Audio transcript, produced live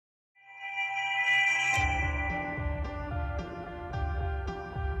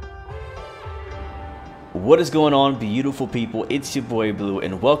What is going on, beautiful people? It's your boy Blue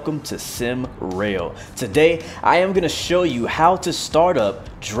and welcome to SimRail. Today I am going to show you how to start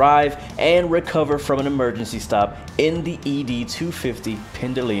up, drive, and recover from an emergency stop in the ED250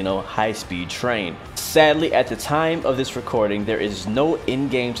 Pendolino high-speed train. Sadly, at the time of this recording, there is no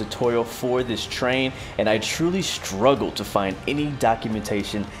in-game tutorial for this train, and I truly struggled to find any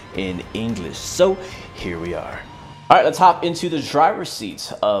documentation in English. So here we are. Alright, let's hop into the driver's seat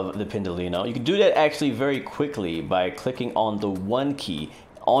of the Pendolino. You can do that actually very quickly by clicking on the 1 key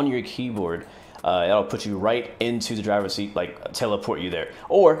on your keyboard. That'll put you right into the driver's seat, like teleport you there.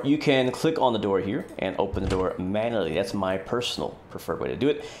 Or you can click on the door here and open the door manually. That's my personal preferred way to do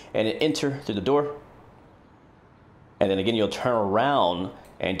it. And then enter through the door. And then again, you'll turn around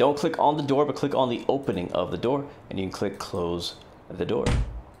and don't click on the door, but click on the opening of the door. And you can click close the door.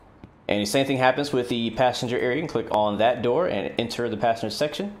 And the same thing happens with the passenger area. You can click on that door and enter the passenger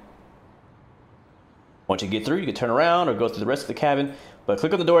section. Once you get through, you can turn around or go through the rest of the cabin, but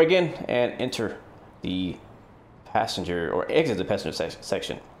click on the door again and enter the passenger or exit the passenger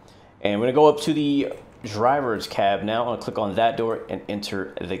section. And we're gonna go up to the driver's cab now. I'm gonna click on that door and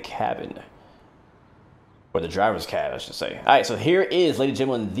enter the cabin. Or the driver's cab, I should say. All right, so here is, ladies and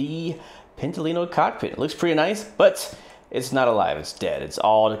gentlemen, the Pendolino cockpit. It looks pretty nice, but it's not alive, it's dead. It's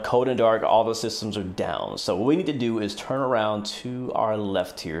all cold and dark, all the systems are down. So what we need to do is turn around to our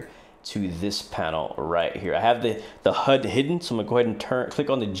left here to this panel right here. I have the HUD hidden, so I'm gonna go ahead and click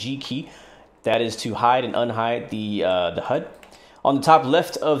on the G key. That is to hide and unhide the HUD. On the top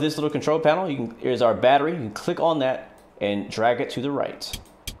left of this little control panel, here's our battery. You can click on that and drag it to the right.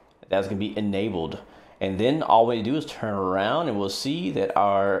 That's gonna be enabled. And then all we do is turn around and we'll see that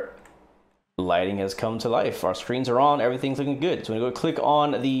our lighting has come to life. Our screens are on, everything's looking good. So I'm gonna go click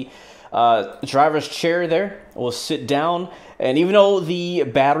on the driver's chair there. We'll sit down, and even though the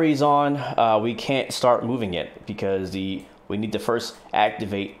battery's on, we can't start moving it because we need to first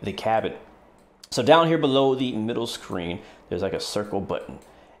activate the cabin. So down here below the middle screen, there's like a circle button,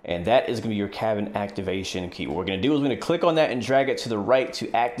 and that is gonna be your cabin activation key. What we're gonna do is we're gonna click on that and drag it to the right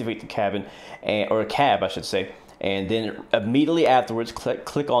to activate the cabin, or cab, I should say. And then immediately afterwards,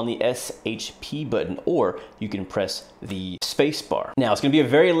 click on the SHP button, or you can press the space bar. Now, it's gonna be a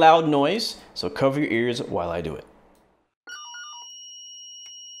very loud noise, so cover your ears while I do it.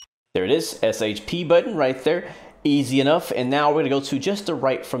 There it is, SHP button right there, easy enough. And now we're gonna go to just the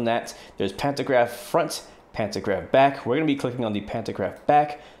right from that. There's pantograph front, pantograph back. We're gonna be clicking on the pantograph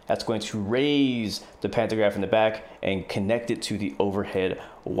back. That's going to raise the pantograph in the back and connect it to the overhead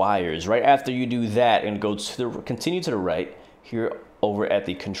wires. Right after you do that, and go to continue to the right here over at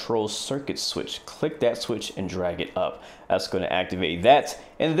the control circuit switch. Click that switch and drag it up. That's going to activate that.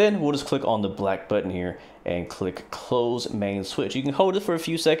 And then we'll just click on the black button here and click close main switch. You can hold it for a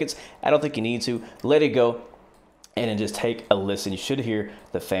few seconds. I don't think you need to. Let it go and then just take a listen. You should hear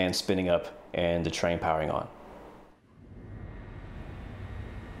the fan spinning up and the train powering on.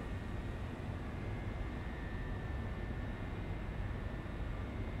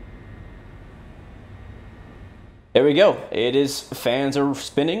 There we go. It is, fans are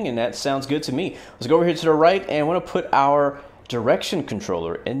spinning, and that sounds good to me. Let's go over here to the right, and I want to put our direction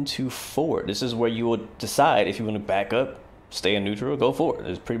controller into forward. This is where you will decide if you want to back up, stay in neutral, or go forward.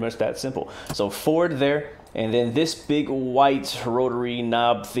 It's pretty much that simple. So forward there, and then this big white rotary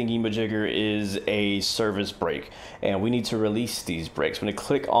knob thingy-majigger is a service brake, and we need to release these brakes. I'm going to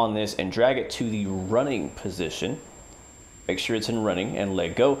click on this and drag it to the running position. Make sure it's in running and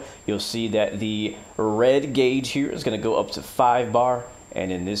let go. You'll see that the red gauge here is going to go up to 5 bar,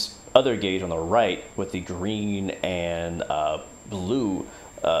 and then this other gauge on the right with the green and blue,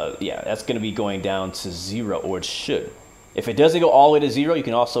 yeah, that's going to be going down to 0, or it should. If it doesn't go all the way to 0, you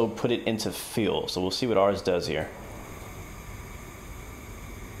can also put it into fill. So we'll see what ours does here.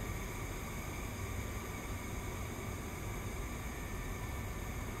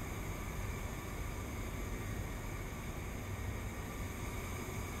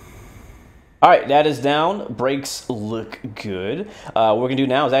 All right, that is down. Brakes look good. What we're gonna do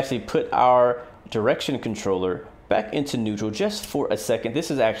now is actually put our direction controller back into neutral just for a second.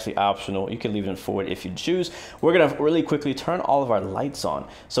 This is actually optional. You can leave it in forward if you choose. We're gonna really quickly turn all of our lights on.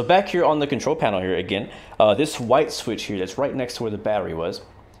 So back here on the control panel here again, this white switch here that's right next to where the battery was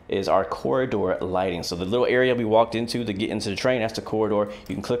is our corridor lighting. So the little area we walked into to get into the train, that's the corridor.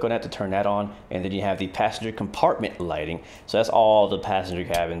 You can click on that to turn that on, and then you have the passenger compartment lighting. So that's all the passenger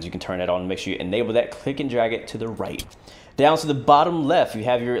cabins. You can turn that on and make sure you enable that. Click and drag it to the right. Down to the bottom left, you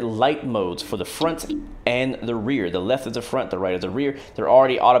have your light modes for the front and the rear. The left is the front, the right is the rear. They're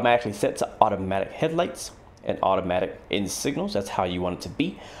already automatically set to automatic headlights. and automatic in signals. That's how you want it to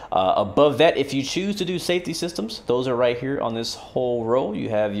be. Above that, if you choose to do safety systems, those are right here on this whole row. You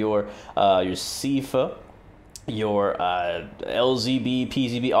have your CIFA, your LZB,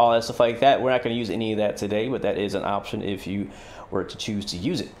 PZB, all that stuff like that. We're not going to use any of that today, but that is an option if you were to choose to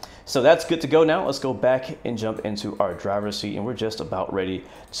use it. So that's good to go. Now let's go back and jump into our driver's seat, and we're just about ready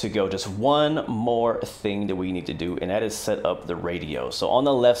to go. Just one more thing that we need to do, and that is set up the radio. So on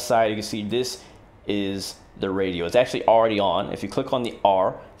the left side, you can see this is the radio. It's actually already on. If you click on the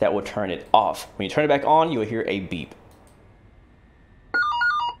R, that will turn it off. When you turn it back on, you'll hear a beep.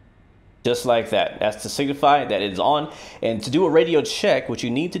 Just like that. That's to signify that it is on. And to do a radio check, what you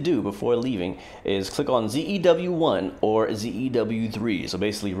need to do before leaving is click on ZEW1 or ZEW3. So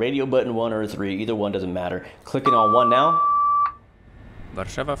basically radio button 1 or 3, either one doesn't matter. Clicking on 1 now.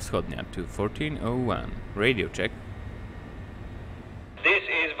 Warszawa Wschodnia to 1401. Radio check. This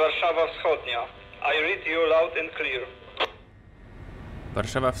is Warszawa Wschodnia. I read you loud and clear.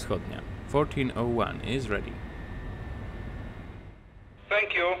 Warszawa Wschodnia 1401 is ready.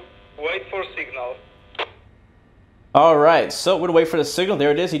 Thank you. Wait for signal. All right, so we're gonna wait for the signal.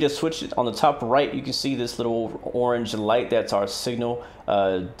 There it is. He just switched it on the top right. You can see this little orange light. That's our signal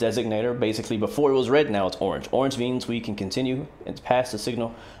designator. Basically, before it was red, now it's orange. Orange means we can continue and pass the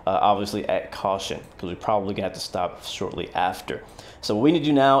signal, obviously at caution, because we're probably gonna have to stop shortly after. So what we need to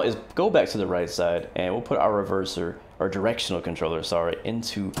do now is go back to the right side, and we'll put our reverser, or directional controller, sorry,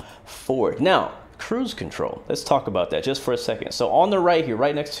 into forward. Now, cruise control. Let's talk about that just for a second. So on the right here,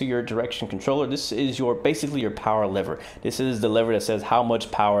 right next to your direction controller, this is your basically your power lever. This is the lever that says how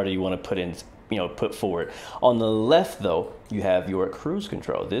much power do you want to put in, put forward. On the left though, you have your cruise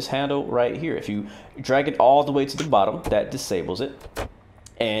control. This handle right here, if you drag it all the way to the bottom, that disables it.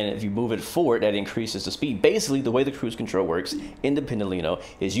 And if you move it forward, that increases the speed. Basically, the way the cruise control works in the Pendolino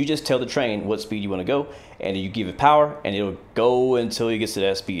is you just tell the train what speed you want to go, and you give it power, and it'll go until it gets to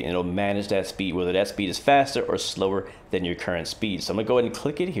that speed, and it'll manage that speed, whether that speed is faster or slower than your current speed. So I'm going to go ahead and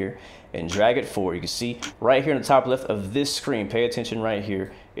click it here and drag it forward. You can see right here on the top left of this screen, pay attention right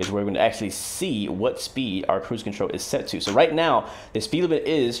here, is where we're going to actually see what speed our cruise control is set to. So right now, the speed limit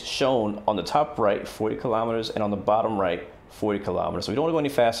is shown on the top right, 40 kilometers, and on the bottom right, 40 kilometers. So we don't want to go any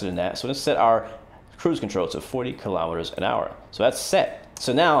faster than that. So let's set our cruise control to 40 kilometers an hour. So that's set.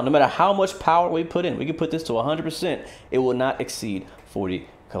 So now, no matter how much power we put in, we can put this to 100%. It will not exceed 40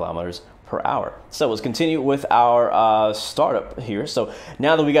 kilometers per hour. So let's continue with our startup here. So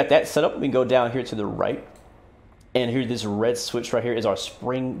now that we got that set up, we can go down here to the right. And here, this red switch right here is our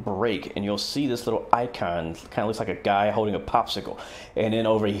spring brake. And you'll see this little icon, kind of looks like a guy holding a popsicle. And then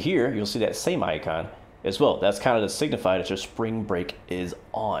over here, you'll see that same icon as well. That's kind of to signify that your spring brake is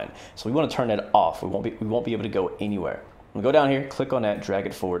on. So we want to turn that off. We won't be able to go anywhere. We'll go down here, click on that, drag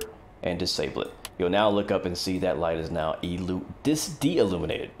it forward, and disable it. You'll now look up and see that light is now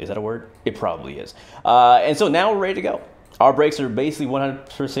de-illuminated. Is that a word? It probably is. And so now we're ready to go. Our brakes are basically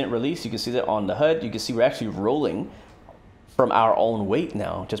 100% released. You can see that on the HUD. You can see we're actually rolling from our own weight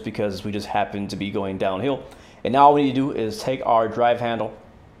now, just because we just happen to be going downhill. And now all we need to do is take our drive handle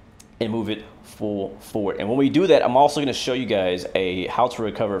and move it full forward. And when we do that, I'm also going to show you guys how to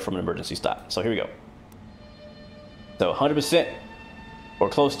recover from an emergency stop. So here we go. So 100% or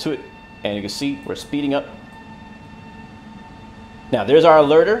close to it, and you can see we're speeding up. Now there's our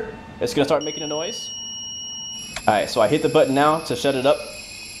alerter. It's going to start making a noise. All right, so I hit the button now to shut it up.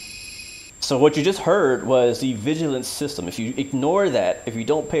 So what you just heard was the vigilance system. If you ignore that, if you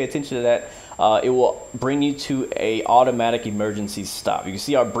don't pay attention to that, it will bring you to a automatic emergency stop. You can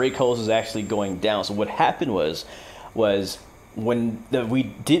see our brake hose is actually going down. So what happened was when we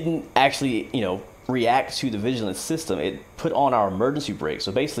didn't actually, react to the vigilance system, it put on our emergency brake.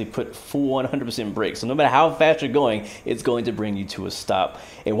 So basically put full 100% brake. So no matter how fast you're going, it's going to bring you to a stop.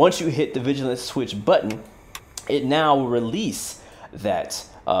 And once you hit the vigilance switch button, it now will release that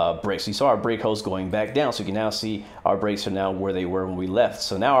brake. So you saw our brake hose going back down. So you can now see our brakes are now where they were when we left.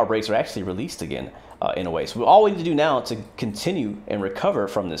 So now our brakes are actually released again in a way. So all we need to do now to continue and recover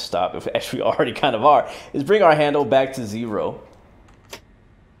from this stop, if actually we already kind of are, is bring our handle back to 0.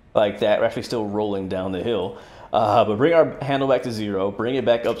 Like that. We're actually still rolling down the hill. But bring our handle back to 0, bring it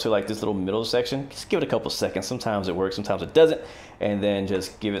back up to like this little middle section. Just give it a couple seconds. Sometimes it works, sometimes it doesn't. And then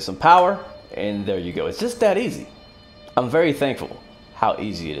just give it some power, and there you go. It's just that easy. I'm very thankful how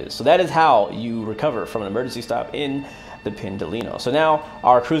easy it is. So that is how you recover from an emergency stop in the Pendolino. So now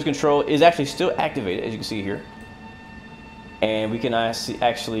our cruise control is actually still activated, as you can see here. And we can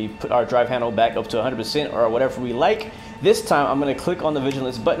actually put our drive handle back up to 100% or whatever we like. This time I'm going to click on the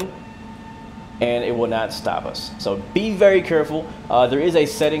vigilance button, and it will not stop us. So be very careful. There is a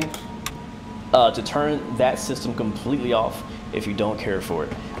setting to turn that system completely off if you don't care for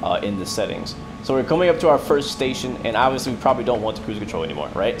it in the settings. So we're coming up to our first station, and obviously we probably don't want the cruise control anymore,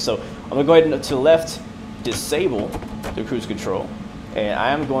 right? So I'm gonna go ahead and to the left, disable the cruise control, and I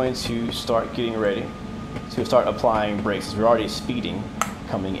am going to start getting ready to start applying brakes, as we're already speeding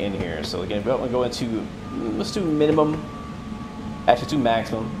coming in here. So again, we're gonna go into, let's do minimum, actually do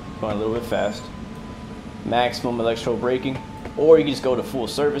maximum, going a little bit fast. Maximum electro braking, or you can just go to full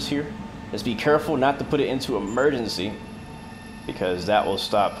service here. Just be careful not to put it into emergency, because that will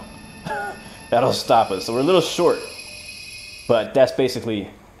stop. That'll stop us. So we're a little short, but that's basically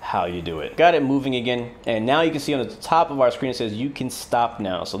how you do it. Got it moving again, and now you can see on the top of our screen it says you can stop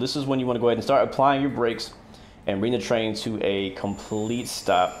now. So this is when you want to go ahead and start applying your brakes and bring the train to a complete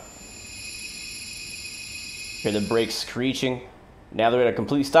stop. Hear the brakes screeching. Now they're at a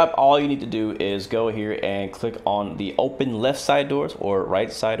complete stop. All you need to do is go here and click on the open left side doors or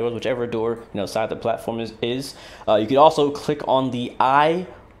right side doors, whichever door side the platform is. You could also click on the I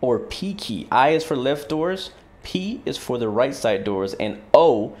or P key. I is for left doors, P is for the right side doors, and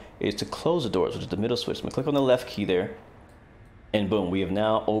O is to close the doors, which is the middle switch. So I'm gonna click on the left key there, and boom, we have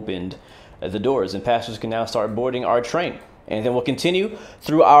now opened the doors, and passengers can now start boarding our train. And then we'll continue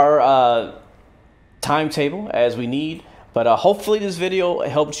through our timetable as we need. But hopefully this video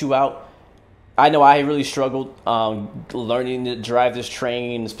helped you out. I know I really struggled learning to drive this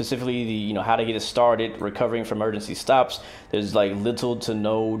train, specifically the how to get it started, recovering from emergency stops. There's like little to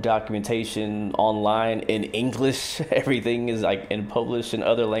no documentation online in English. Everything is like in published in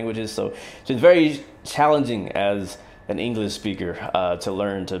other languages, so it's been very challenging as an English speaker to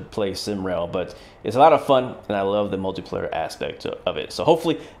learn to play SimRail. But it's a lot of fun, and I love the multiplayer aspect of it. So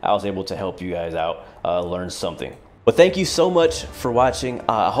hopefully I was able to help you guys out learn something. Well, thank you so much for watching.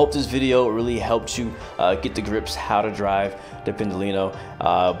 I hope this video really helped you get the grips how to drive the Pendolino.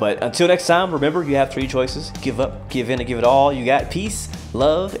 But until next time, remember, you have 3 choices: give up, give in, and give it all you got. Peace,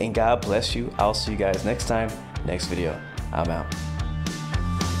 love, and God bless you. I'll see you guys next time, next video. I'm out.